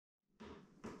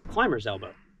climber's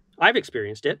elbow. I've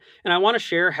experienced it, and I want to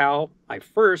share how I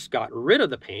first got rid of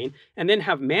the pain and then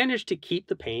have managed to keep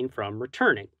the pain from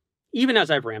returning, even as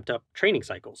I've ramped up training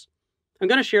cycles. I'm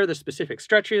going to share the specific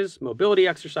stretches, mobility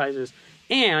exercises,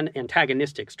 and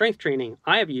antagonistic strength training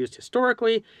I have used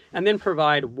historically, and then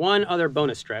provide one other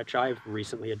bonus stretch I've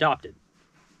recently adopted.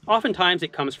 Oftentimes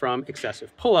it comes from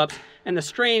excessive pull-ups and the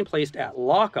strain placed at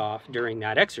lock-off during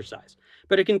that exercise,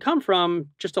 but it can come from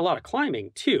just a lot of climbing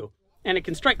too, and it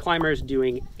can strike climbers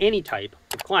doing any type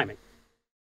of climbing.